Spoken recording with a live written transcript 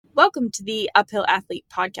Welcome to the Uphill Athlete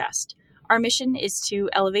Podcast. Our mission is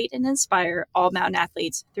to elevate and inspire all mountain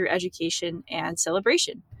athletes through education and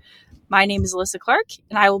celebration. My name is Alyssa Clark,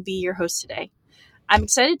 and I will be your host today. I'm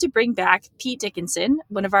excited to bring back Pete Dickinson,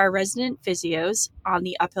 one of our resident physios on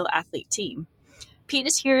the Uphill Athlete team. Pete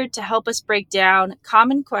is here to help us break down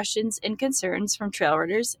common questions and concerns from trail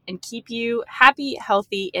runners and keep you happy,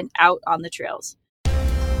 healthy, and out on the trails.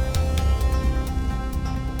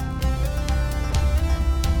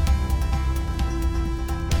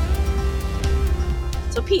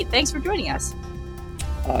 So Pete, thanks for joining us.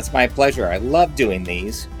 It's my pleasure. I love doing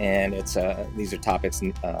these, and these are topics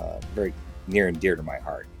very near and dear to my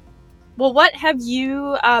heart. Well, what have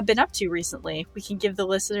you been up to recently? We can give the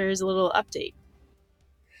listeners a little update.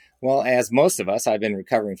 Well, as most of us, I've been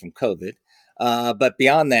recovering from COVID. But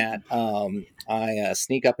beyond that, I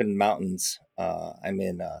sneak up in the mountains. I'm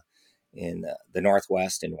in the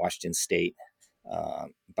Northwest in Washington State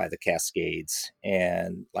by the Cascades.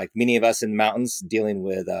 And like many of us in the mountains, dealing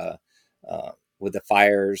with the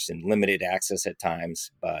fires and limited access at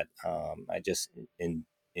times. But I just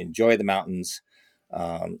enjoy the mountains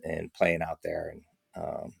and playing out there. And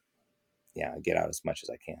I get out as much as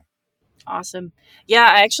I can. Awesome.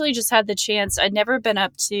 Yeah, I actually just had the chance. I'd never been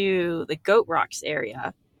up to the Goat Rocks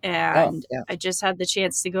area, and I just had the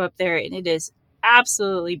chance to go up there, and it is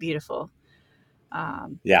absolutely beautiful.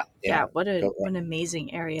 What an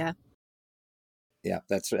amazing area. Yeah,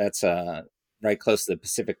 that's right close to the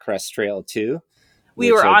Pacific Crest Trail too.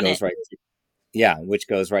 We were on it. Which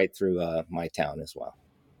goes right through my town as well.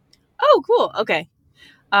 Oh, cool. Okay.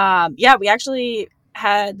 We actually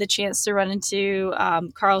had the chance to run into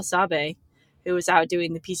Carl Sabe, who was out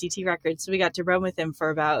doing the PCT record. So we got to run with him for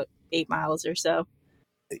about 8 miles or so.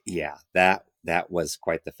 Yeah, that was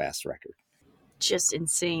quite the fast record. Just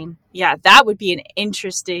insane. Yeah, that would be an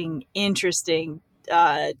interesting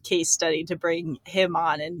case study to bring him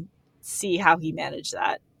on and see how he managed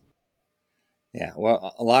that. Yeah,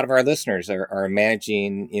 well, a lot of our listeners are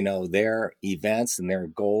managing, their events and their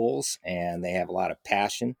goals, and they have a lot of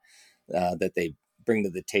passion that they bring to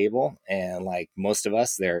the table. And like most of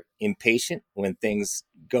us, they're impatient when things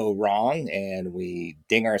go wrong and we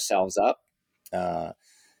ding ourselves up.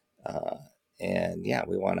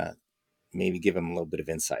 We want to maybe give them a little bit of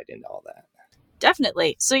insight into all that.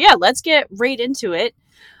 Definitely. So let's get right into it.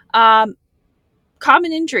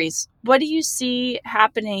 Common injuries. What do you see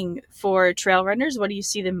happening for trail runners? What do you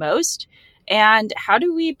see the most? And how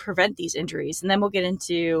do we prevent these injuries? And then we'll get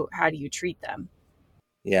into how do you treat them?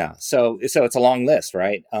 Yeah. So it's a long list,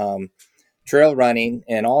 right? Trail running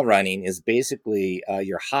and all running is basically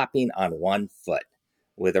you're hopping on one foot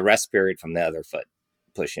with a rest period from the other foot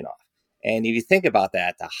pushing off. And if you think about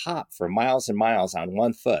that, to hop for miles and miles on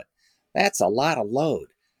one foot, that's a lot of load.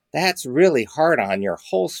 That's really hard on your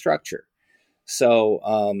whole structure. So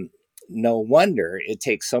no wonder it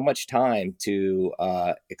takes so much time to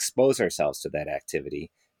expose ourselves to that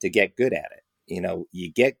activity to get good at it.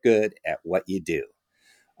 You get good at what you do.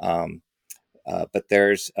 But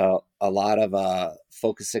there's a lot of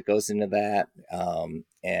focus that goes into that.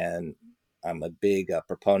 And I'm a big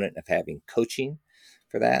proponent of having coaching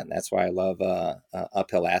for that. And that's why I love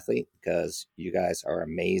Uphill Athlete, because you guys are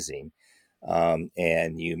amazing.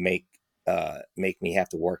 And you make me have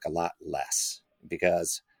to work a lot less,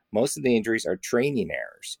 because most of the injuries are training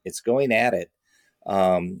errors. It's going at it,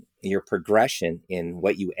 your progression in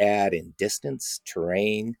what you add in distance,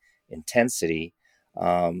 terrain, intensity.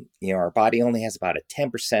 Our body only has about a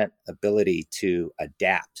 10% ability to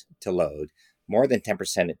adapt to load. More than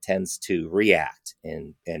 10%, it tends to react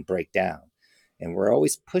and break down. And we're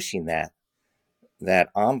always pushing that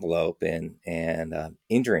envelope and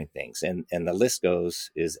injuring things. And the list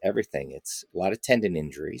is everything. It's a lot of tendon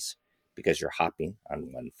injuries because you're hopping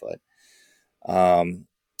on one foot.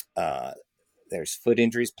 There's foot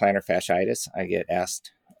injuries, plantar fasciitis, I get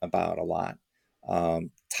asked about a lot.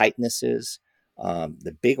 Tightnesses.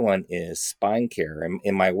 The big one is spine care.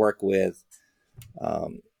 In my work with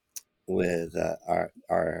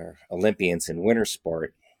our Olympians in winter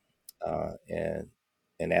sport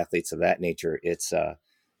and athletes of that nature, it's a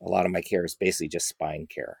lot of my care is basically just spine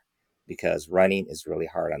care, because running is really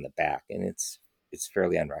hard on the back and it's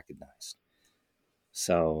fairly unrecognized.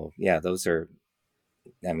 So those are,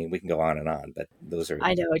 we can go on, but those are,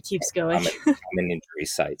 I know it keeps going. common injury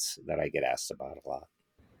sites that I get asked about a lot.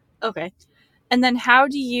 Okay. And then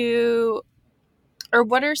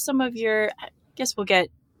what are some of your, I guess we'll get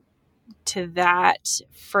to that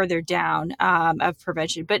further down of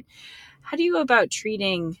prevention, but how do you go about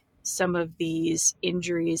treating some of these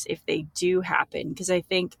injuries if they do happen? Because I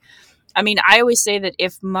think I mean, I always say that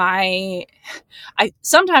if I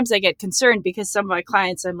sometimes I get concerned because some of my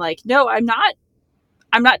clients, I'm like, no, I'm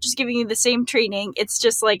not just giving you the same training. It's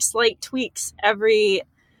just like slight tweaks every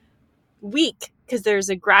week because there's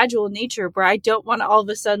a gradual nature where I don't want to all of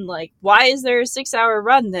a sudden, like, why is there a 6 hour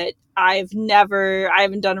run that I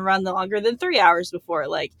haven't done a run longer than 3 hours before?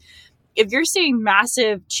 Like, if you're seeing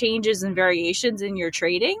massive changes and variations in your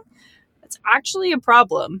training, it's actually a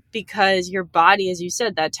problem because your body, as you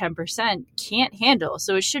said, that 10% can't handle.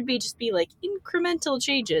 So it should be just be like incremental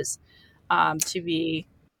changes to be.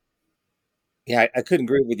 Yeah, I couldn't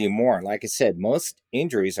agree with you more. Like I said, most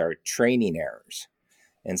injuries are training errors.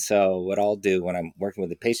 And so, what I'll do when I'm working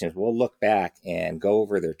with the patients, we'll look back and go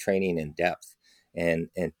over their training in depth and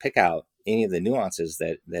pick out any of the nuances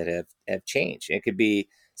that have changed. It could be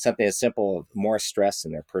something as simple as more stress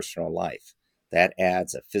in their personal life. That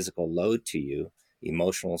adds a physical load to you,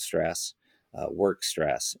 emotional stress, work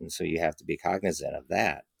stress. And so, you have to be cognizant of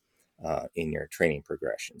that in your training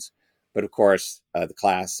progressions. But of course, the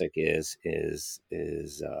classic is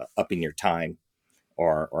upping your time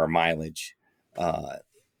or mileage.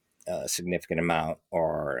 A significant amount,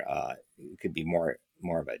 or it could be more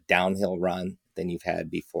of a downhill run than you've had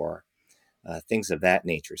before, things of that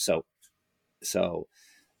nature. So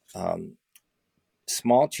um,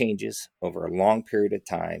 small changes over a long period of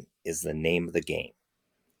time is the name of the game.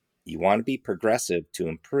 You want to be progressive to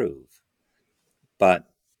improve, but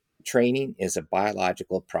training is a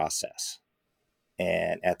biological process,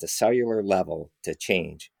 and at the cellular level to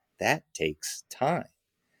change that takes time.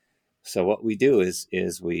 So what we do is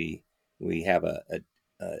we have a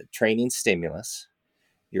training stimulus.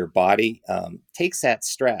 Your body takes that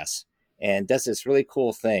stress and does this really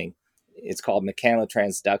cool thing. It's called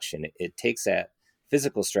mechanotransduction. It takes that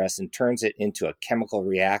physical stress and turns it into a chemical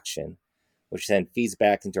reaction, which then feeds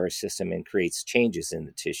back into our system and creates changes in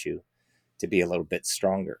the tissue to be a little bit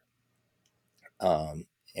stronger.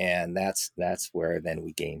 And that's where then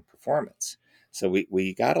we gain performance. So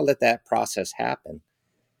we got to let that process happen,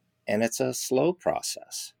 and it's a slow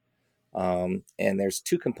process. And there's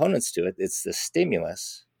two components to it. It's the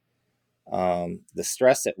stimulus, the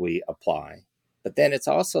stress that we apply, but then it's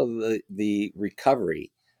also the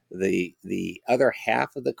recovery, the other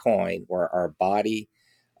half of the coin, where our body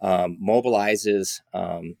mobilizes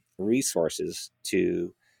resources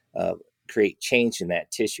to uh, create change in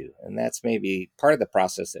that tissue, and that's maybe part of the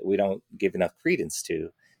process that we don't give enough credence to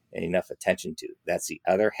and enough attention to. That's the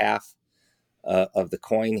other half of the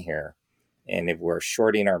coin here, and if we're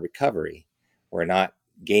shorting our recovery, we're not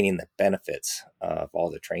gaining the benefits of all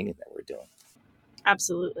the training that we're doing.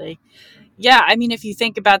 Absolutely. Yeah, I mean, if you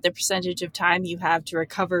think about the percentage of time you have to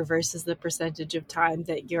recover versus the percentage of time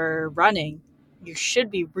that you're running, you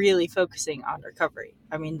should be really focusing on recovery.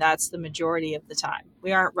 I mean, that's the majority of the time.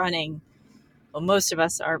 We aren't running, well, most of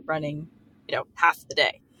us aren't running, half the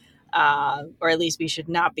day, or at least we should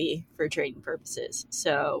not be for training purposes.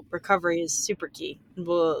 So recovery is super key.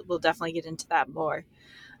 We'll definitely get into that more.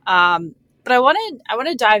 But I want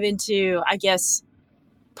to dive into, I guess,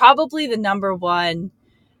 probably the number one,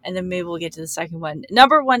 and then maybe we'll get to the second one.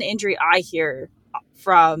 Number one injury I hear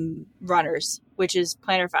from runners, which is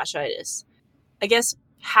plantar fasciitis. I guess,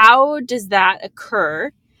 how does that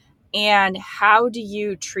occur and how do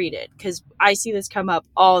you treat it? Because I see this come up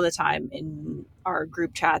all the time in our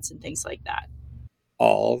group chats and things like that.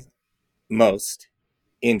 All most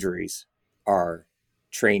injuries are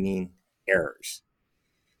training errors.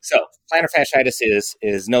 So plantar fasciitis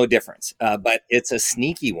is no difference, but it's a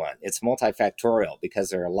sneaky one. It's multifactorial because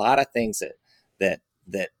there are a lot of things that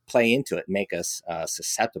play into it, and make us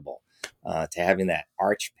susceptible to having that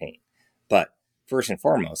arch pain. But first and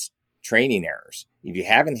foremost, training errors. If you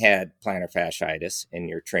haven't had plantar fasciitis in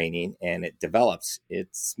your training and it develops,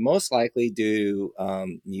 it's most likely due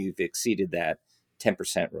you've exceeded that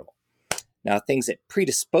 10% rule. Now, things that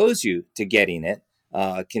predispose you to getting it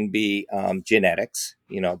can be genetics.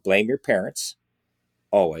 Blame your parents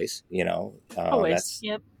always. Always. That's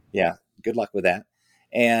Yep. yeah. Good luck with that.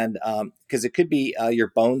 And because it could be your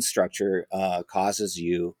bone structure causes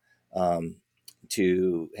you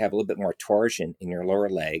to have a little bit more torsion in your lower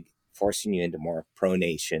leg, forcing you into more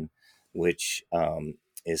pronation, which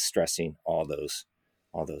is stressing all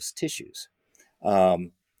those tissues.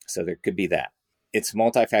 So there could be that. It's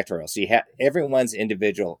multifactorial. So you have everyone's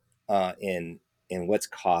individual in what's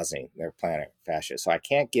causing their plantar fascia. So I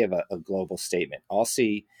can't give a global statement. I'll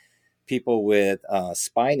see people with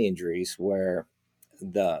spine injuries where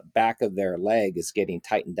the back of their leg is getting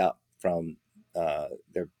tightened up from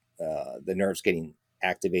their the nerves getting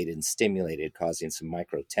activated and stimulated, causing some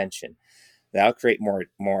micro tension. That'll create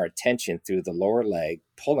more tension through the lower leg,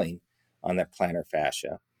 pulling on the plantar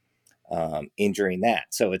fascia, injuring that.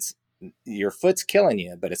 So it's your foot's killing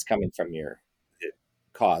you, but it's coming from it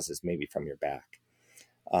causes maybe from your back.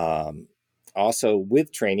 Also,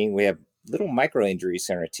 with training, we have little micro injuries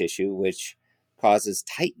in our tissue, which causes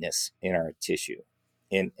tightness in our tissue.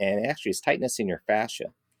 And actually, it's tightness in your fascia.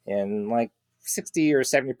 And like 60 or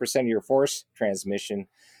 70% of your force transmission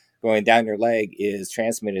going down your leg is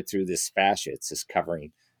transmitted through this fascia. It's just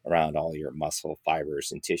covering around all your muscle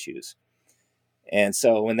fibers and tissues. And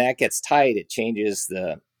so when that gets tight, it changes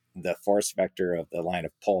the force vector of the line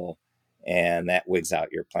of pull, and that wigs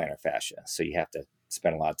out your plantar fascia. So you have to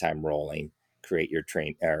spend a lot of time rolling, create your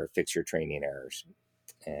fix your training errors,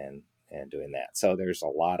 and doing that. So there's a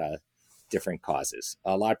lot of different causes.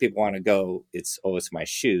 A lot of people want to go, it's my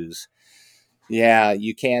shoes. Yeah,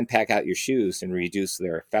 you can pack out your shoes and reduce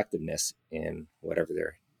their effectiveness in whatever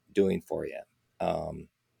they're doing for you.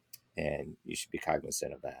 And you should be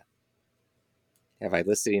cognizant of that. Have I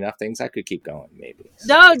listed enough things? I could keep going, maybe.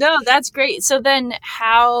 No, that's great. So then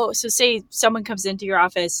say someone comes into your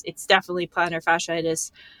office, it's definitely plantar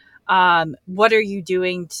fasciitis. What are you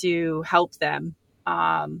doing to help them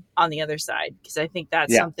on the other side? Because I think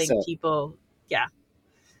that's something people,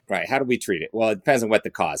 Right. How do we treat it? Well, it depends on what the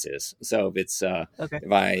cause is. So if it's,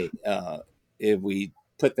 okay. if we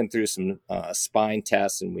put them through some spine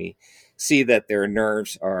tests and we see that their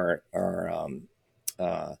nerves are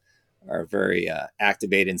very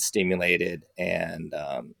activated and stimulated, and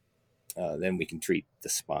then we can treat the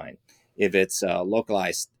spine. If it's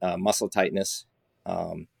localized muscle tightness,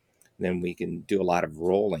 then we can do a lot of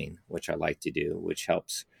rolling, which I like to do, which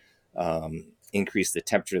helps increase the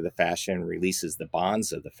temperature of the fascia and releases the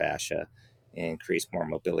bonds of the fascia and creates more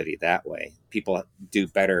mobility that way. People do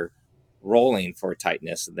better rolling for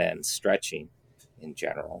tightness than stretching in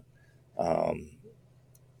general.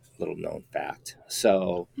 Little known fact.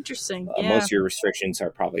 So Interesting. Most of your restrictions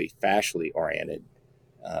are probably fascially oriented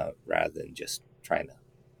rather than just trying to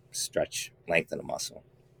stretch, lengthen a muscle.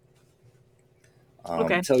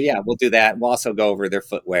 Okay. So yeah, we'll do that. We'll also go over their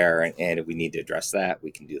footwear, and if we need to address that,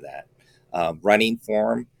 we can do that. Running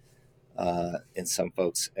form, and some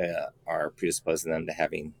folks are predisposing them to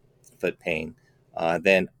having foot pain.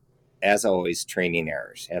 Then, as always, training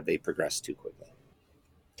errors. Have they progressed too quickly?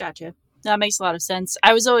 Gotcha. That makes a lot of sense.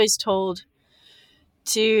 I was always told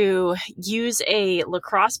to use a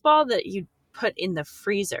lacrosse ball that you put in the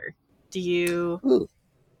freezer. Do you? Ooh,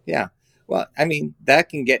 yeah. Well, I mean, that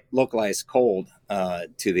can get localized cold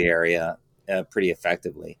to the area pretty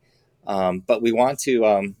effectively. But we want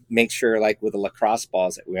to make sure, like with the lacrosse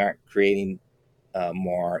balls, that we aren't creating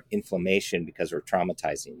more inflammation because we're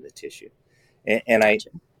traumatizing the tissue. And Gotcha.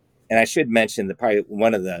 I should mention that probably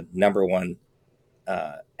one of the number one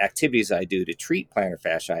activities I do to treat plantar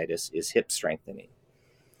fasciitis is hip strengthening.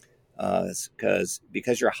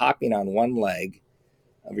 Because you're hopping on one leg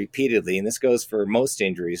repeatedly, and this goes for most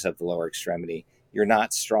injuries of the lower extremity, you're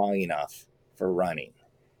not strong enough for running,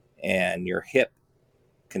 and your hip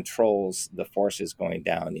controls the forces going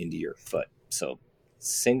down into your foot. So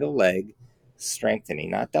single leg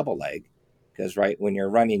strengthening, not double leg, because right when you're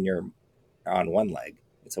running, you're on one leg.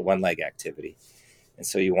 It's a one leg activity, and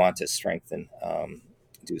so you want to strengthen,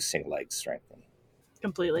 do single leg strengthening.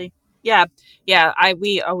 Completely. Yeah.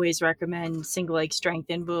 We always recommend single leg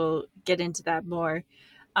strength, and we'll get into that more.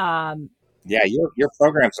 Yeah, your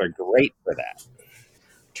programs are great for that.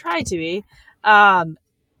 Try to be.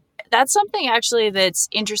 That's something actually that's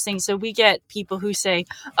interesting. So we get people who say,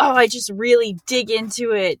 "Oh, I just really dig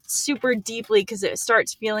into it super deeply because it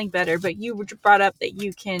starts feeling better." But you brought up that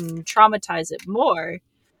you can traumatize it more.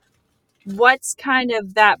 What's kind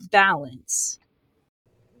of that balance?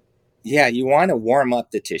 Yeah, you want to warm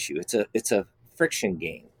up the tissue. It's a friction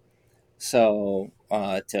game. So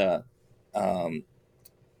um, to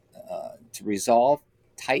resolve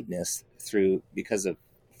tightness because of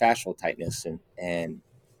fascial tightness and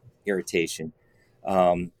irritation,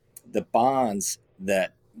 um, the bonds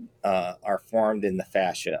that are formed in the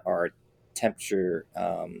fascia are temperature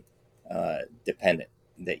dependent.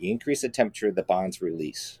 That you increase the temperature, the bonds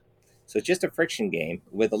release. So it's just a friction game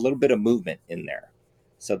with a little bit of movement in there.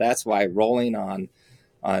 So that's why rolling on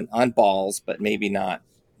balls, but maybe not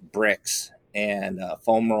bricks, and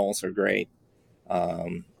foam rolls are great.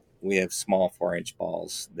 Um, we have small 4-inch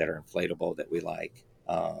balls that are inflatable that we like.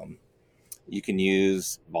 You can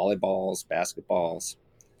use volleyballs, basketballs,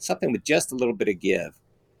 something with just a little bit of give.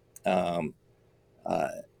 Um, uh,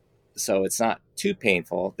 so it's not too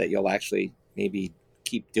painful that you'll actually maybe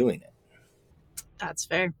keep doing it. That's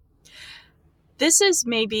fair. This is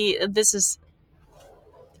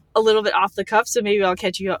a little bit off the cuff, so maybe I'll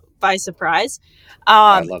catch you by surprise.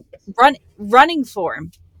 I love it. Running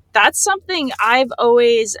form. That's something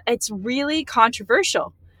it's really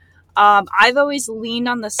controversial. I've always leaned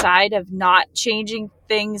on the side of not changing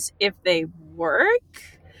things if they work,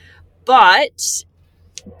 but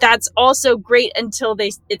that's also great until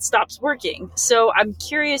it stops working. So I'm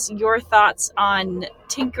curious your thoughts on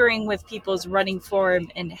tinkering with people's running form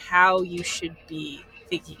and how you should be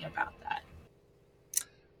thinking about that.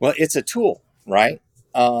 Well, it's a tool, right?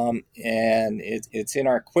 And it's in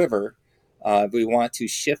our quiver. We want to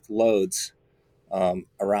shift loads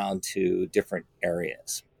around to different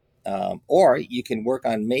areas. Or you can work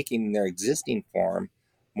on making their existing form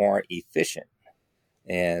more efficient.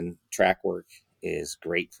 And track work is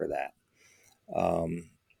great for that. Um,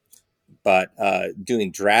 but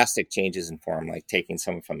doing drastic changes in form, like taking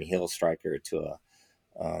someone from a heel striker to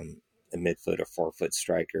a midfoot or forefoot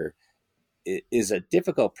striker, is a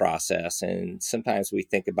difficult process. And sometimes we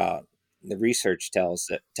think about the research tells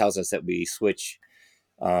us that we switch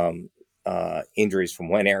um, injuries from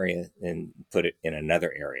one area and put it in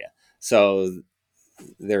another area. So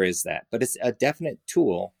there is that, but it's a definite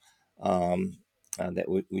tool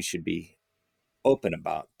that we should be open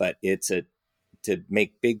about. But to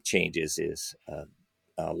make big changes is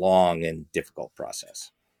a long and difficult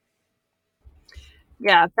process.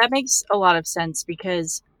 Yeah, that makes a lot of sense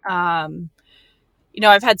because,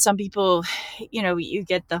 I've had some people, you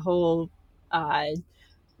get the whole uh,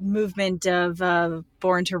 movement of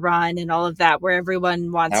Born to Run and all of that, where everyone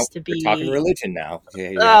Now wants to we're talking be. religion now.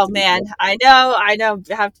 Okay, you have Oh to be man, careful. I know,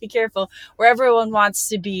 have to be careful. Where everyone wants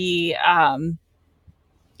to be, a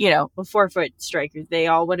 4 foot striker. They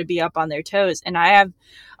all want to be up on their toes. And I have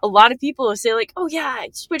a lot of people who say, like, oh, yeah, I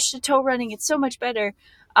switched to toe running. It's so much better.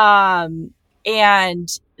 And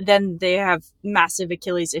then they have massive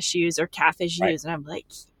Achilles issues or calf Right. issues. And I'm like,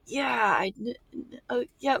 yeah, oh,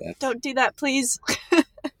 yep, That's don't do that, please.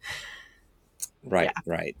 Yeah.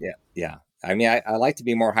 right. Yeah. Yeah. I mean, I like to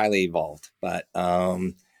be more highly evolved, but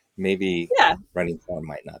maybe Yeah. running form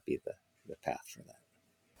might not be the path for that.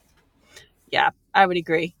 Yeah. I would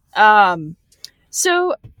agree.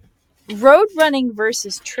 So road running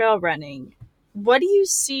versus trail running, what do you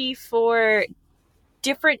see for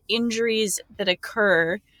different injuries that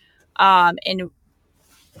occur? And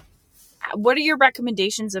what are your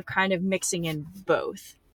recommendations of kind of mixing in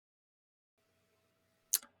both?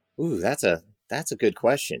 Ooh, that's a good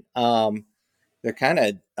question. They're kind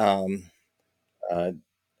of uh,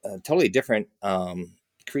 totally different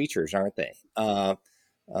creatures, aren't they?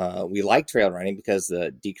 We like trail running because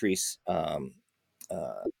the decrease ground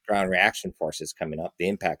reaction forces coming up, the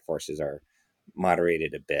impact forces are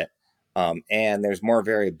moderated a bit, and there's more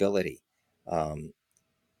variability um,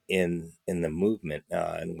 in the movement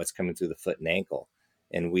and what's coming through the foot and ankle.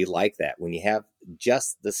 And we like that when you have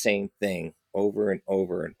just the same thing over and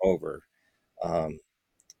over and over. Um,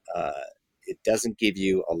 uh, it doesn't give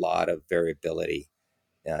you a lot of variability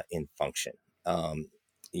in function. Um,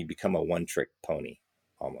 you become a one trick pony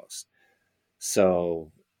almost.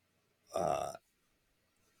 So uh,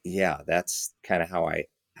 yeah, that's kind of how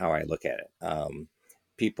I look at it.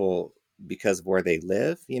 People, because of where they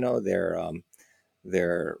live,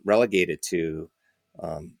 they're relegated to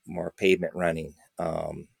more pavement running,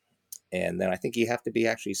 and then I think you have to be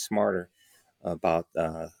actually smarter about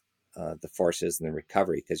the forces and the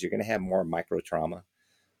recovery because you're going to have more micro trauma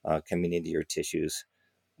coming into your tissues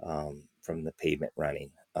from the pavement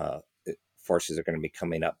running. Forces are going to be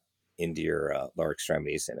coming up into your lower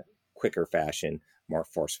extremities in a quicker fashion, more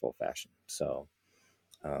forceful fashion. So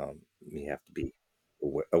you have to be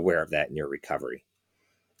aware of that in your recovery,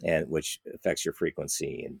 and which affects your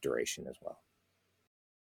frequency and duration as well.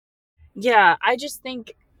 Yeah, I just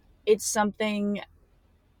think it's something.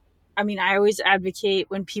 I mean, I always advocate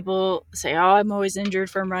when people say, "Oh, I'm always injured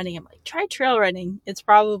from running." I'm like, try trail running. It's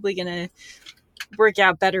probably gonna work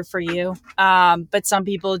out better for you. But some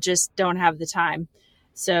people just don't have the time,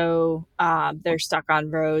 so they're stuck on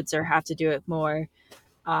roads or have to do it more.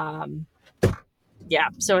 Um, yeah,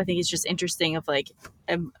 so I think it's just interesting of like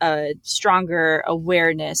a stronger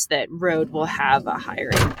awareness that road will have a higher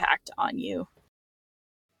impact on you.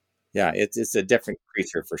 Yeah, it's a different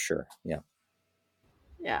creature for sure. Yeah.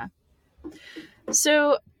 Yeah.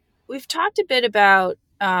 So we've talked a bit about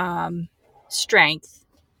strength,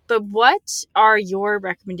 but what are your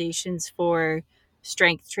recommendations for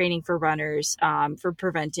strength training for runners for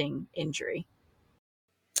preventing injury?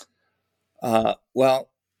 Well,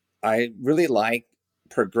 I really like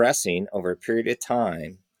progressing over a period of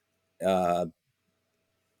time, uh,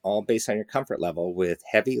 all based on your comfort level with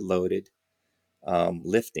heavy loaded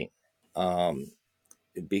lifting. Um,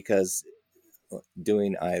 because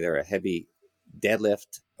doing either a heavy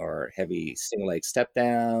deadlift or heavy single leg step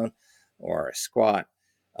down or a squat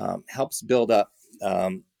helps build up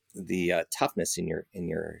the toughness in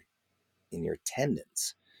your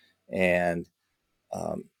tendons. And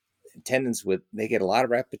um, tendons, they get a lot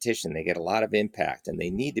of repetition, they get a lot of impact, and they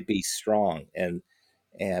need to be strong. And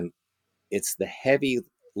it's the heavy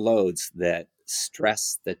loads that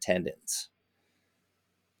stress the tendons.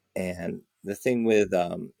 And the thing with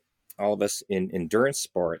all of us in endurance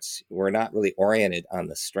sports, we're not really oriented on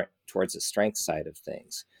the strength towards the strength side of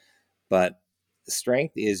things. But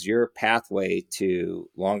strength is your pathway to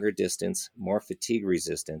longer distance, more fatigue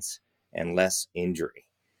resistance, and less injury.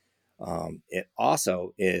 It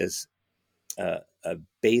also is a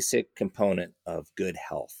basic component of good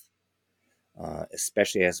health,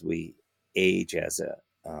 especially as we age as a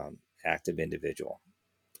active individual.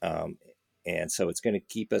 Um, and so it's going to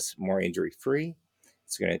keep us more injury free.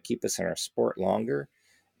 It's going to keep us in our sport longer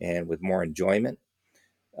and with more enjoyment.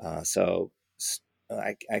 So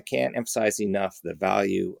I can't emphasize enough the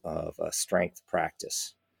value of a strength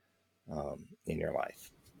practice in your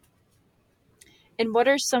life. And what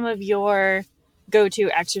are some of your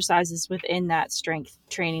go-to exercises within that strength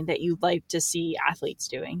training that you'd like to see athletes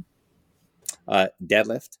doing?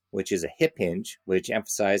 Deadlift, which is a hip hinge, which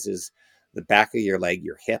emphasizes the back of your leg,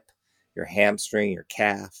 your hip, your hamstring, your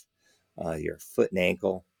calf, your foot and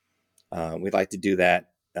ankle. We'd like to do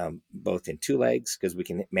that both in two legs because we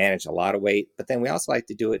can manage a lot of weight, but then we also like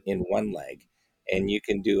to do it in one leg. And you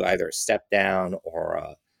can do either a step down or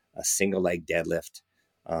a single leg deadlift.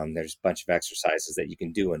 There's a bunch of exercises that you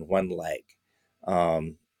can do in one leg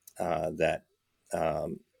that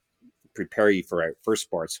prepare you for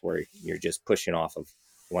sports where you're just pushing off of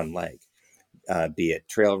one leg, be it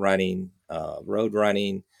trail running, road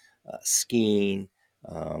running, skiing,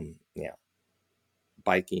 yeah,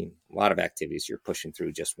 biking, a lot of activities you're pushing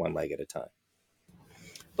through just one leg at a time.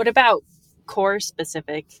 What about core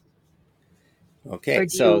specific? Okay,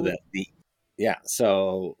 so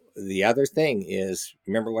so the other thing is,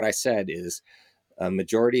 remember what I said is a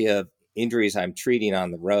majority of injuries I'm treating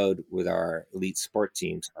on the road with our elite sport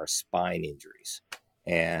teams are spine injuries.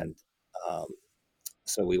 And um,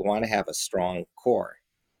 so we want to have a strong core.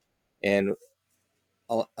 And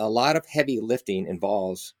a lot of heavy lifting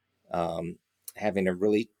involves having a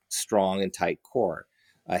really strong and tight core.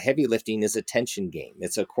 Heavy lifting is a tension game.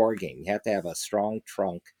 It's a core game. You have to have a strong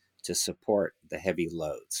trunk to support the heavy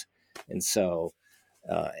loads. And so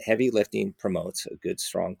heavy lifting promotes a good,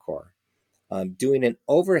 strong core. Doing an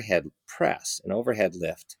overhead press, an overhead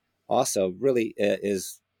lift, also really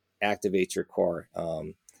activates your core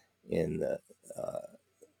in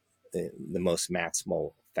the most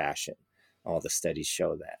maximal fashion. All the studies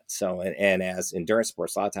show that. So, and as endurance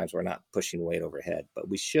sports, a lot of times we're not pushing weight overhead, but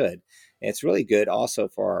we should. And it's really good also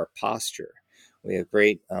for our posture. We have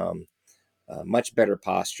great, much better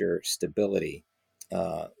posture stability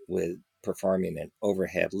with performing an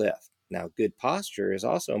overhead lift. Now, good posture is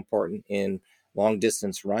also important in long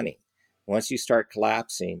distance running. Once you start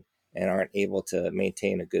collapsing and aren't able to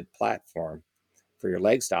maintain a good platform for your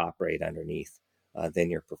legs to operate underneath, then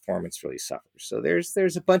your performance really suffers. So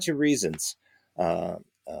there's a bunch of reasons uh,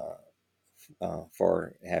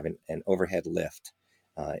 for having an overhead lift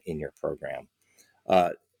in your program.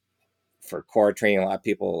 For core training, a lot of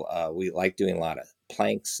people we like doing a lot of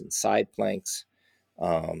planks and side planks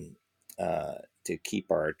um, to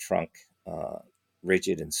keep our trunk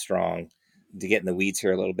rigid and strong. To get in the weeds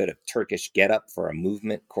here a little bit, of Turkish get up for a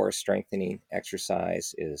movement core strengthening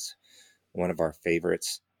exercise is one of our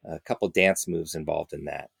favorites. A couple dance moves involved in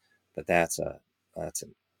that, but that's an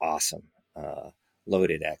awesome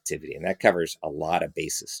loaded activity, and that covers a lot of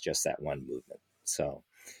bases, just that one movement. So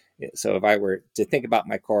if I were to think about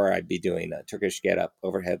my core, I'd be doing a Turkish get up,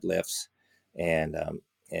 overhead lifts, and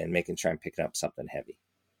making sure I'm picking up something heavy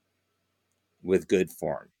with good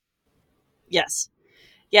form. Yes.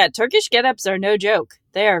 Yeah, Turkish get-ups are no joke.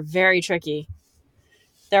 They are very tricky.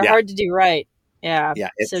 They're Yeah, hard to do right. Yeah. yeah,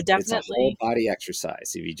 So it's a whole definitely, body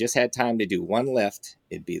exercise. If you just had time to do one lift,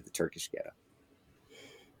 it'd be the Turkish get up.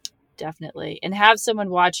 definitely. And have someone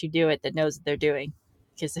watch you do it that knows what they're doing,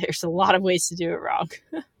 because there's a lot of ways to do it wrong.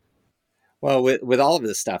 Well, with all of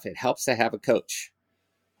this stuff, it helps to have a coach,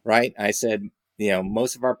 right? I said,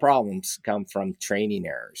 most of our problems come from training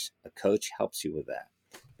errors. A coach helps you with that.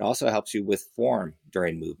 It also helps you with form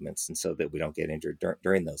during movements, and so that we don't get injured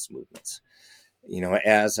during those movements.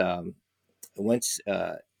 As once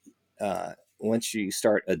once you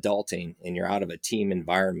start adulting and you're out of a team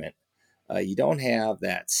environment, you don't have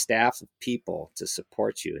that staff of people to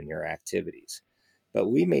support you in your activities. but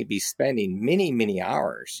we may be spending many, many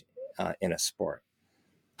hours in a sport,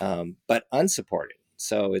 but unsupported.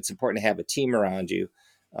 So it's important to have a team around you,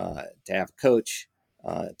 to have a coach,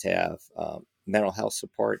 to have mental health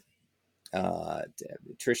support, to have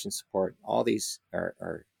nutrition support. All these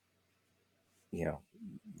are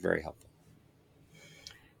very helpful.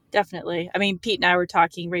 Definitely. I mean, Pete and I were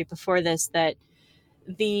talking right before this that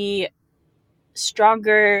the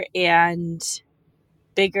stronger and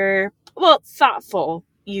bigger, well, thoughtful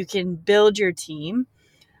you can build your team,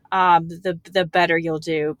 the better you'll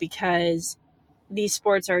do, because these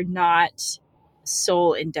sports are not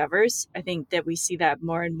sole endeavors. I think that we see that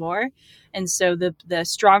more and more, and so the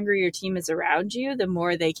stronger your team is around you, the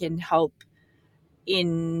more they can help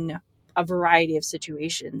in a variety of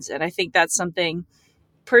situations. And I think that's something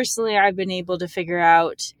personally I've been able to figure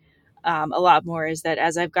out a lot more, is that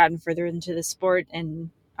as I've gotten further into the sport and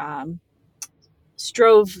um,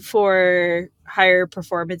 strove for higher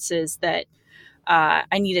performances, that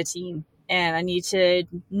I need a team and I need to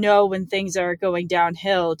know when things are going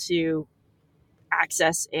downhill to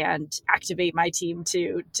access and activate my team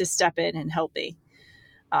to step in and help me.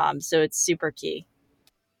 So it's super key.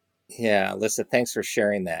 Yeah, Alyssa, thanks for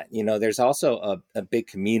sharing that. There's also a big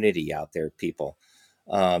community out there, people,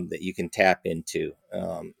 that you can tap into.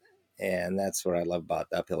 And that's what I love about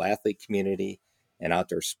the uphill athlete community and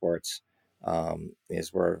outdoor sports,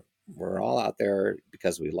 is we're all out there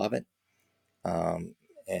because we love it.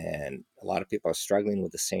 And a lot of people are struggling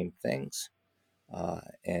with the same things.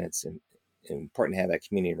 And it's important to have that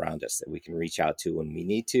community around us that we can reach out to when we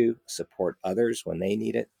need to, support others when they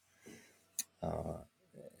need it. Uh,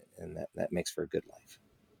 and that makes for a good life.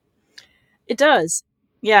 It does.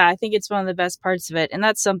 Yeah, I think it's one of the best parts of it. And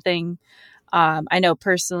that's something I know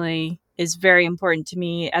personally is very important to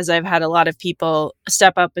me, as I've had a lot of people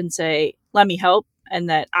step up and say, let me help. And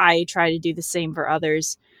that I try to do the same for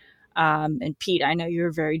others. And Pete, I know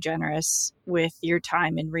you're very generous with your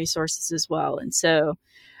time and resources as well. And so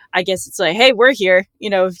I guess it's like, hey, we're here.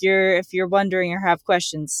 If you're wondering or have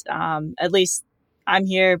questions, at least I'm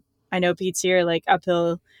here. I know Pete's here. Like,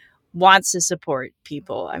 Uphill wants to support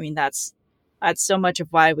people. I mean, that's so much of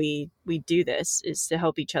why we do this, is to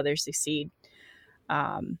help each other succeed.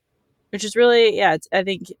 Um, which is really, yeah. I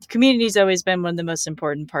think community's always been one of the most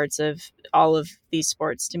important parts of all of these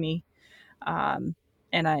sports to me. Um,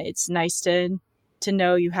 and it's nice to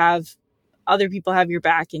know you have other people have your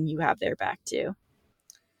back and you have their back too.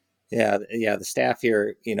 Yeah. The staff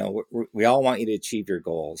here, we all want you to achieve your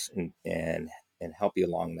goals and help you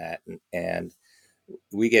along that, and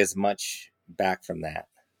we get as much back from that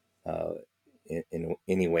uh, in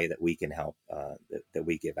any way that we can help, that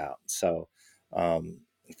we give out. So, um,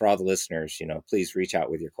 for all the listeners, please reach out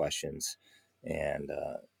with your questions, and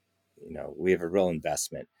we have a real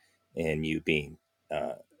investment in you being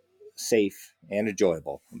uh, safe and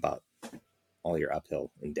enjoyable about all your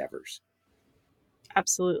uphill endeavors.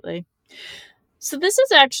 Absolutely. So this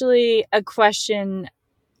is actually a question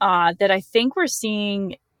that I think we're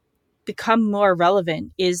seeing become more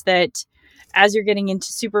relevant, is that as you're getting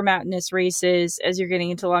into super mountainous races, as you're getting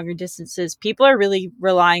into longer distances, people are really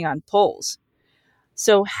relying on poles.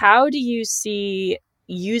 So how do you see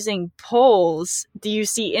using poles? Do you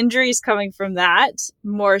see injuries coming from that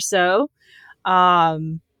more so?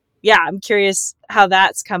 Um, yeah, I'm curious how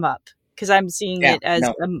that's come up, because I'm seeing Yeah, it as,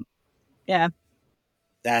 no, yeah,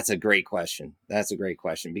 that's a great question. That's a great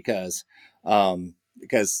question because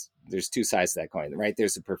there's two sides to that coin, right?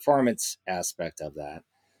 There's a performance aspect of that,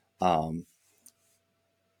 um,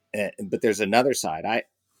 but there's another side.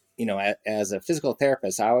 As a physical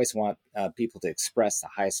therapist, I always want people to express the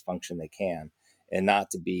highest function they can, and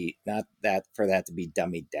not that for that to be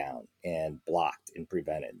dummied down and blocked and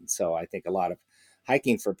prevented. And so I think a lot of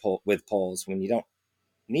hiking with poles, when you don't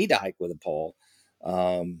need to hike with a pole,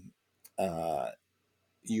 um, uh,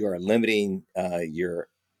 you are limiting your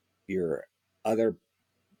other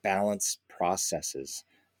balance processes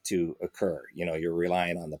to occur. You're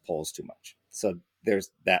relying on the poles too much. So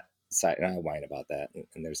there's that side, and I whine about that,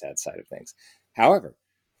 and there's that side of things. However,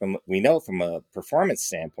 we know from a performance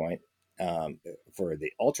standpoint, for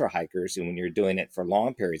the ultra hikers, and when you're doing it for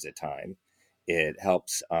long periods of time, it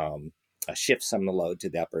helps shift some of the load to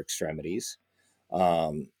the upper extremities,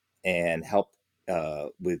 um, and help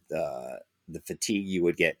with the fatigue you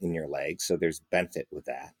would get in your legs. So there's benefit with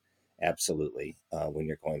that, absolutely, when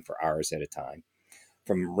you're going for hours at a time.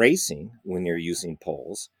 From racing, when you're using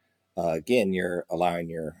poles, again, you're allowing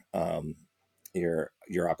your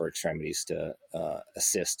upper extremities to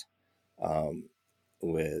assist um,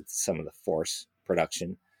 with some of the force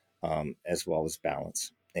production, as well as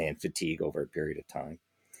balance and fatigue over a period of time.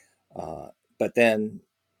 Uh, But then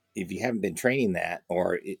if you haven't been training that,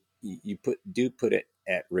 or you put it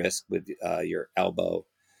at risk with your elbow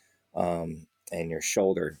and your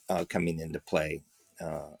shoulder coming into play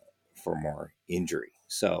for more injury.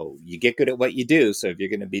 So you get good at what you do. So if you're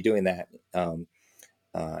going to be doing that at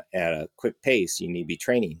a quick pace, you need to be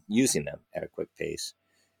training using them at a quick pace.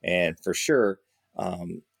 And for sure,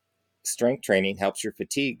 strength training helps your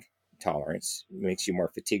fatigue tolerance, makes you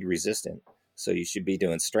more fatigue resistant. So you should be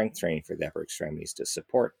doing strength training for the upper extremities to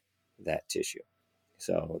support that tissue.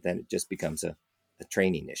 So then it just becomes a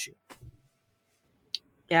training issue.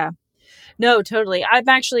 Yeah. No, totally. I'm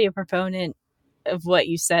actually a proponent of what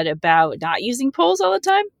you said about not using poles all the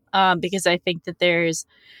time, because I think that there's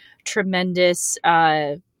tremendous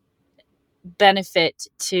benefit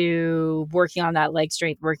to working on that leg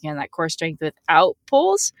strength, working on that core strength without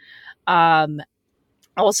poles.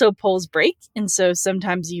 Also, poles break, and so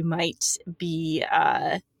sometimes you might be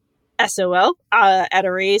SOL at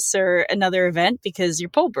a race or another event because your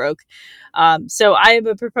pole broke. So I am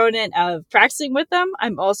a proponent of practicing with them.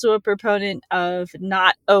 I'm also a proponent of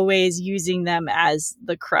not always using them as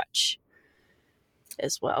the crutch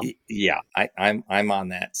as well. Yeah, I'm on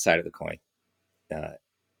that side of the coin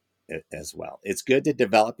as well. It's good to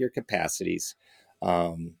develop your capacities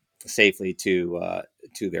safely to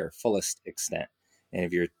their fullest extent. And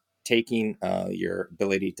if you're taking your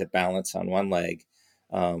ability to balance on one leg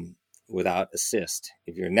without assist,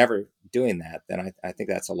 if you're never doing that, then I think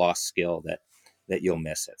that's a lost skill that you'll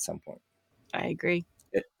miss at some point. I agree.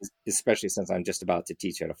 Especially since I'm just about to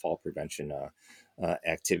teach at a fall prevention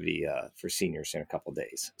activity for seniors in a couple of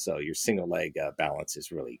days. So your single leg balance is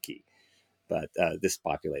really key. But this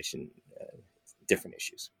population, different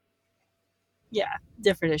issues. Yeah,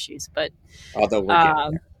 different issues, but Although we're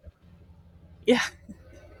getting there. Yeah.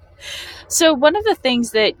 So one of the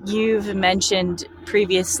things that you've mentioned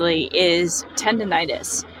previously is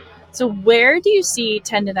tendonitis. So where do you see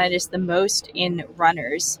tendonitis the most in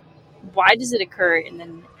runners? Why does it occur, and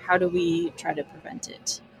then how do we try to prevent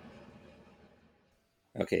it?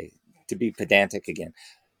 Okay, to be pedantic again,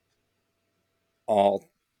 most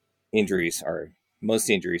injuries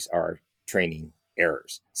are training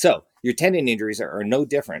errors. So your tendon injuries are no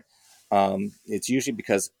different. It's usually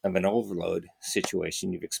because of an overload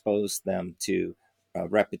situation. You've exposed them to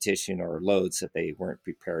repetition or loads that they weren't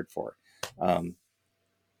prepared for.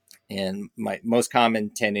 And my most common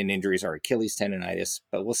tendon injuries are Achilles tendonitis,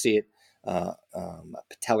 but we'll see it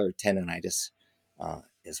patellar tendonitis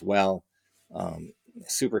as well,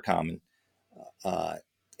 super common. Uh,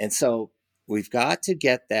 and so we've got to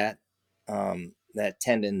get that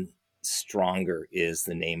tendon stronger is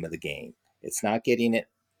the name of the game. It's not getting it.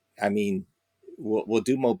 I mean, we'll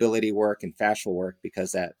do mobility work and fascial work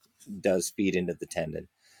because that does feed into the tendon,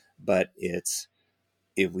 but it's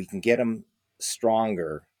if we can get them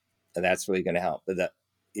stronger, that's really going to help. But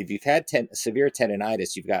if you've had severe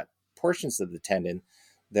tendonitis, you've got portions of the tendon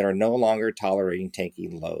that are no longer tolerating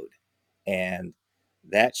taking load, and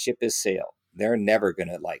that ship has sailed. They're never going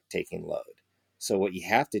to like taking load. So what you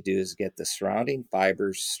have to do is get the surrounding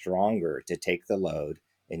fibers stronger to take the load,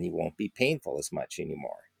 and you won't be painful as much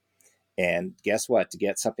anymore. And guess what? To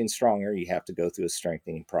get something stronger, you have to go through a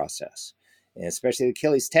strengthening process. And especially the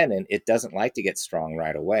Achilles tendon, it doesn't like to get strong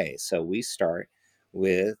right away. So we start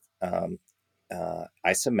with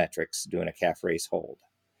isometrics, doing a calf raise hold.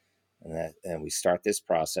 And we start this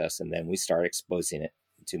process, and then we start exposing it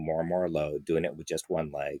to more and more load, doing it with just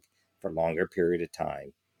one leg for a longer period of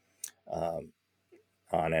time,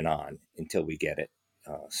 on and on until we get it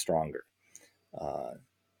stronger.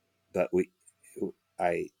 But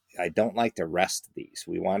I don't like to rest these.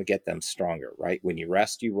 We want to get them stronger, right? When you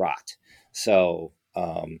rest, you rot. So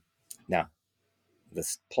now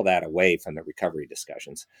let's pull that away from the recovery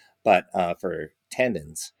discussions. But for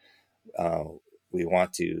tendons, we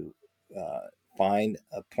want to find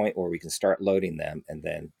a point where we can start loading them, and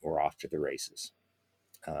then we're off to the races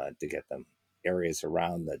to get them areas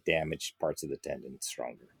around the damaged parts of the tendon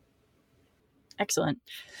stronger. Excellent.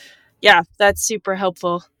 Yeah, that's super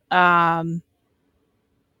helpful.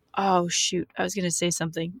 Oh shoot, I was going to say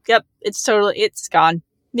something. Yep, it's gone.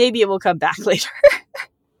 Maybe it will come back later.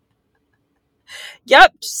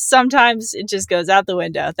 Yep, sometimes it just goes out the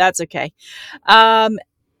window. That's okay.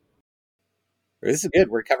 This is good.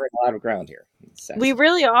 We're covering a lot of ground here. We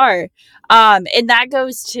really are. And that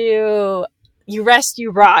goes to you rest,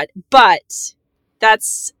 you rot, but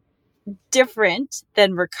that's different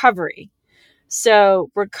than recovery.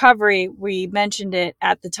 So recovery, we mentioned it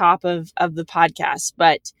at the top of the podcast,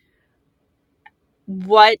 but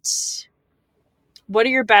what are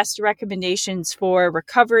your best recommendations for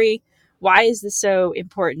recovery? Why is this so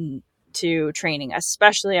important to training,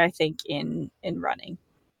 especially I think in running.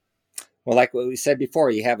 Well, like what we said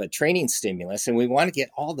before, you have a training stimulus, and we want to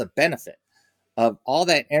get all the benefit of all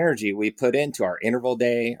that energy we put into our interval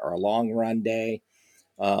day or a long run day,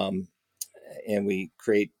 um, and we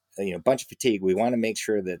create a bunch of fatigue. We want to make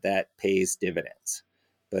sure that that pays dividends.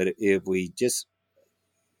 But if we just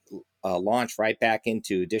launch right back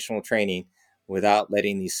into additional training without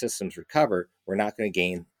letting these systems recover, we're not going to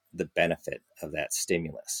gain the benefit of that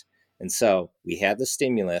stimulus. And so we have the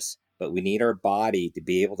stimulus, but we need our body to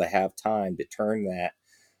be able to have time to turn that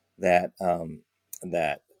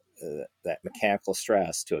that that mechanical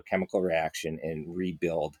stress to a chemical reaction and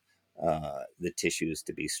rebuild the tissues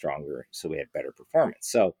to be stronger, so we have better performance.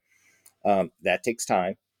 So that takes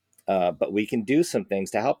time, but we can do some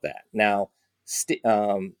things to help that. Now,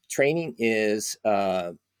 training is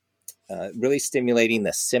really stimulating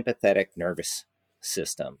the sympathetic nervous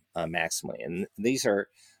system maximally, and these are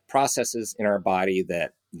processes in our body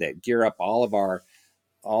that gear up all of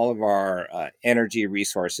our energy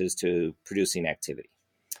resources to producing activity.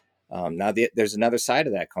 Now, there's another side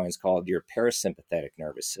of that coin. It's called your parasympathetic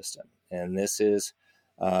nervous system, and this is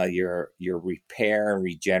your repair and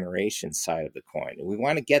regeneration side of the coin. And we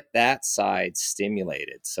want to get that side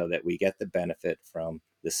stimulated so that we get the benefit from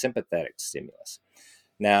the sympathetic stimulus.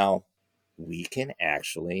 Now, we can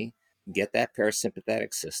actually get that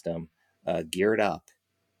parasympathetic system geared up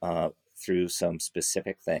through some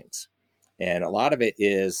specific things. And a lot of it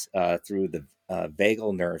is through the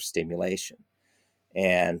vagal nerve stimulation.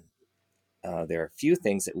 And there are a few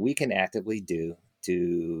things that we can actively do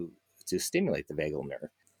to stimulate the vagal nerve.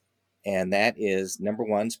 And that is, number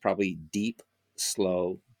one is probably deep,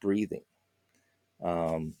 slow breathing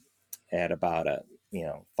at about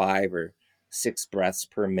 5 or 6 breaths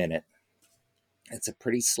per minute. It's a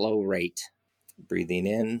pretty slow rate, breathing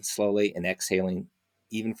in slowly and exhaling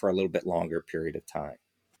even for a little bit longer period of time.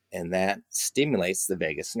 And that stimulates the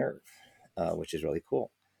vagus nerve, which is really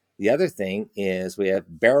cool. The other thing is we have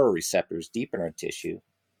baroreceptors deep in our tissue,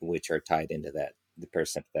 which are tied into the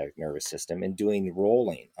parasympathetic nervous system, and doing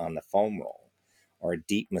rolling on the foam roll or a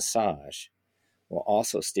deep massage will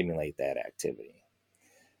also stimulate that activity.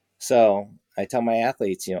 So I tell my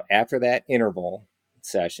athletes, after that interval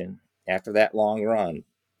session, after that long run,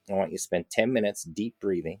 I want you to spend 10 minutes deep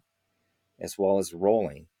breathing as well as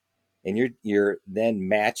rolling. And you're then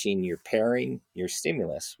pairing your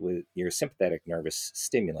stimulus with your sympathetic nervous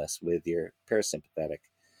stimulus with your parasympathetic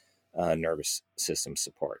nervous system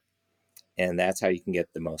support. And that's how you can get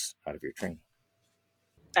the most out of your training.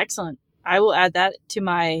 Excellent. I will add that to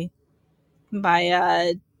my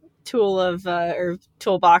tool of or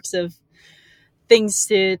toolbox of things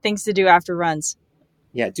to do after runs.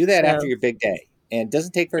 Yeah, do that after So your big day. And it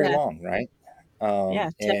doesn't take very yeah, long, right? yeah,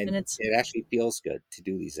 10 And minutes. it actually feels good to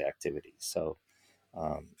do these activities. So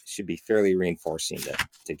it should be fairly reinforcing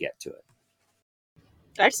to get to it.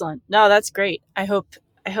 Excellent. No, that's great. I hope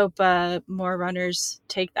more runners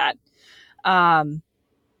take that. Um,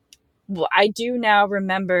 well, I do now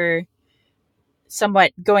remember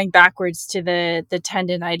somewhat going backwards to the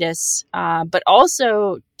tendonitis, but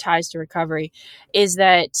also ties to recovery, is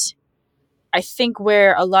that I think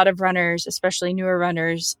where a lot of runners, especially newer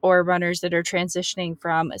runners or runners that are transitioning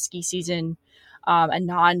from a ski season, a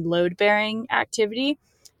non-load bearing activity,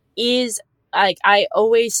 is like, I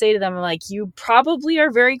always say to them, like, you probably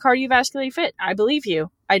are very cardiovascularly fit. I believe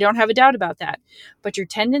you. I don't have a doubt about that. But your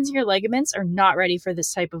tendons and your ligaments are not ready for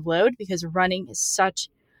this type of load because running is such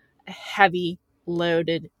a heavy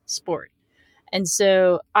loaded sport. And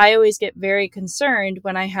so I always get very concerned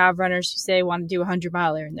when I have runners who say they want to do a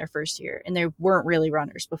 100-miler in their first year and they weren't really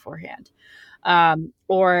runners beforehand.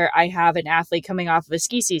 Or I have an athlete coming off of a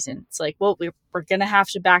ski season. It's like, well, we're going to have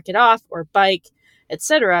to back it off or bike,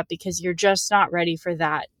 etc., because you're just not ready for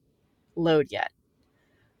that load yet.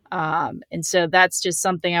 And so that's just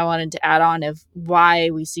something I wanted to add on of why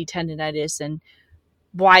we see tendonitis and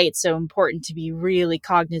why it's so important to be really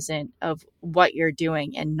cognizant of what you're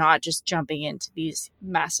doing and not just jumping into these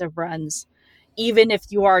massive runs, even if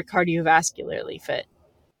you are cardiovascularly fit.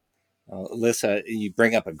 Alyssa, you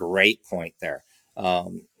bring up a great point there.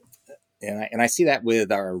 Um, and I see that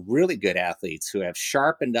with our really good athletes who have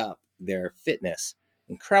sharpened up their fitness,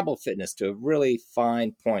 incredible fitness, to a really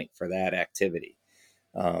fine point for that activity.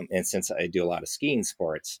 And since I do a lot of skiing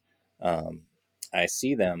sports, I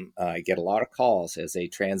see them. I get a lot of calls as they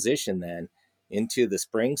transition then into the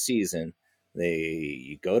spring season.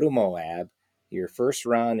 You go to Moab. Your first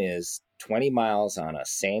run is 20 miles on a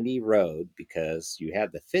sandy road because you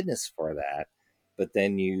had the fitness for that, but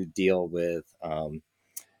then you deal with, a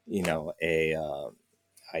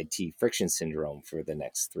IT friction syndrome for the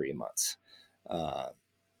next 3 months. Uh,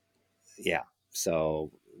 yeah.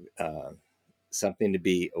 So uh, something to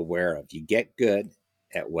be aware of. You get good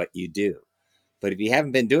at what you do. But if you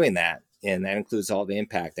haven't been doing that, and that includes all the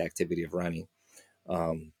impact activity of running,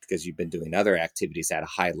 because you've been doing other activities at a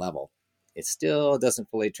high level, it still doesn't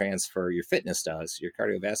fully transfer. Your fitness does, your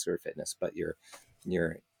cardiovascular fitness, but your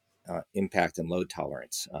impact and load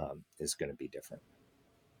tolerance is going to be different.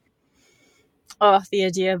 Oh, the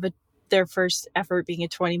idea of their first effort being a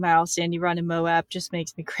 20-mile sandy run in Moab just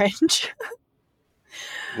makes me cringe.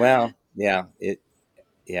 Well, yeah,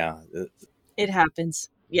 yeah, It happens.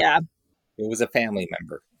 Yeah. it was a family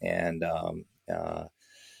member, and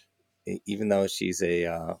even though she's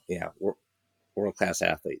a world class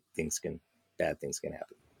athlete, bad things can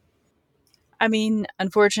happen. I mean,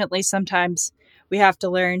 unfortunately, sometimes we have to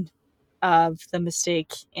learn of the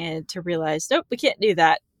mistake and to realize, nope, we can't do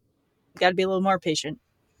that. Got to be a little more patient.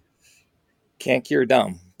 Can't cure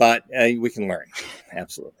dumb, but we can learn.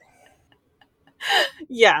 Absolutely.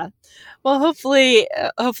 Yeah. Well, hopefully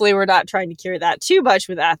we're not trying to cure that too much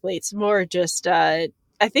with athletes. More just, I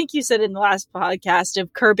think you said in the last podcast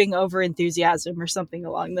of curbing over enthusiasm or something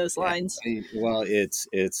along those Yeah. lines. Well, it's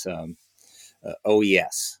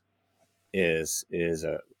OES is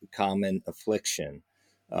a common affliction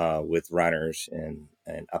with runners and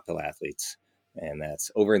uphill athletes, and that's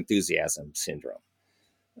overenthusiasm syndrome.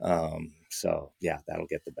 So yeah, that'll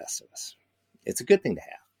get the best of us. It's a good thing to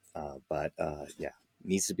have, but yeah,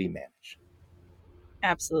 needs to be managed.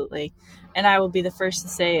 Absolutely. And I will be the first to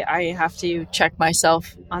say I have to check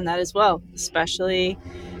myself on that as well, especially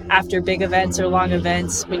after big events or long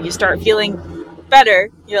events. When you start feeling better,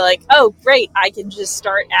 you're like, oh, great, I can just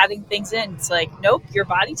start adding things in. It's like, nope, your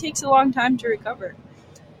body takes a long time to recover,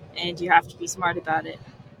 and you have to be smart about it.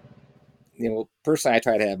 Personally, I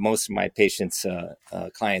try to have most of my patients,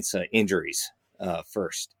 clients, injuries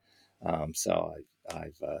first. So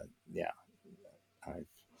yeah, I've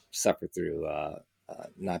suffered through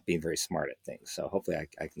not being very smart at things. So hopefully,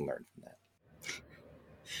 I can learn from that.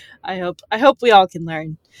 I hope we all can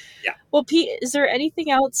learn. Yeah. Well, Pete, is there anything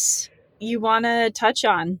else you want to touch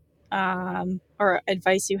on, or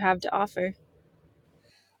advice you have to offer?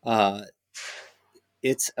 Uh,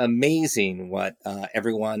 it's amazing what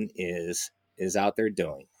everyone is out there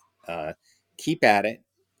doing. Uh, keep at it.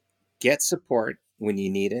 Get support when you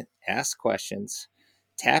need it. Ask questions.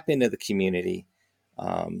 Tap into the community.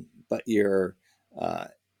 But uh,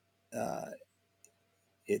 uh,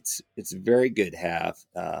 it's very good to have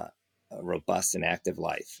a robust and active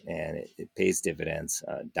life, and it pays dividends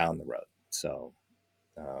down the road. So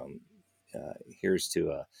um, here's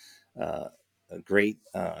to a great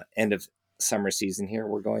end of summer season here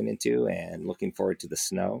we're going into, and looking forward to the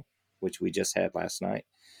snow, which we just had last night.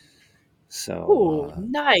 So Ooh,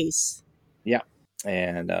 nice. yeah,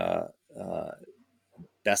 and uh,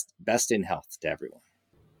 best in health to everyone.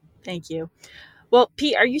 Thank you. Well,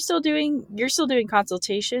 Pete, you're still doing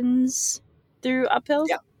consultations through Uphill?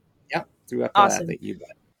 Yeah, yeah, through Uphill Awesome. Athlete, you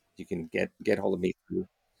bet. You can get hold of me through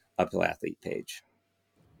Uphill Athlete page.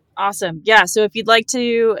 Awesome. Yeah. So if you'd like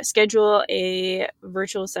to schedule a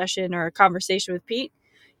virtual session or a conversation with Pete,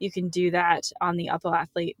 you can do that on the Uphill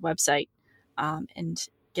Athlete website, and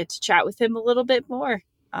get to chat with him a little bit more.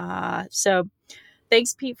 So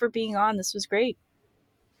thanks, Pete, for being on. This was great.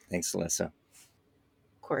 Thanks, Alyssa.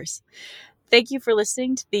 Of course. Thank you for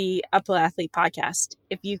listening to the Uphill Athlete podcast.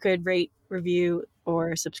 If you could rate, review,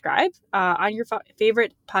 or subscribe on your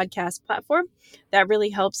favorite podcast platform, that really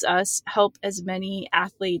helps us help as many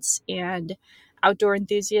athletes and outdoor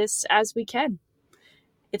enthusiasts as we can.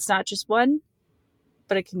 It's not just one,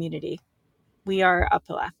 but a community. We are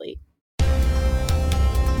Uphill Athlete.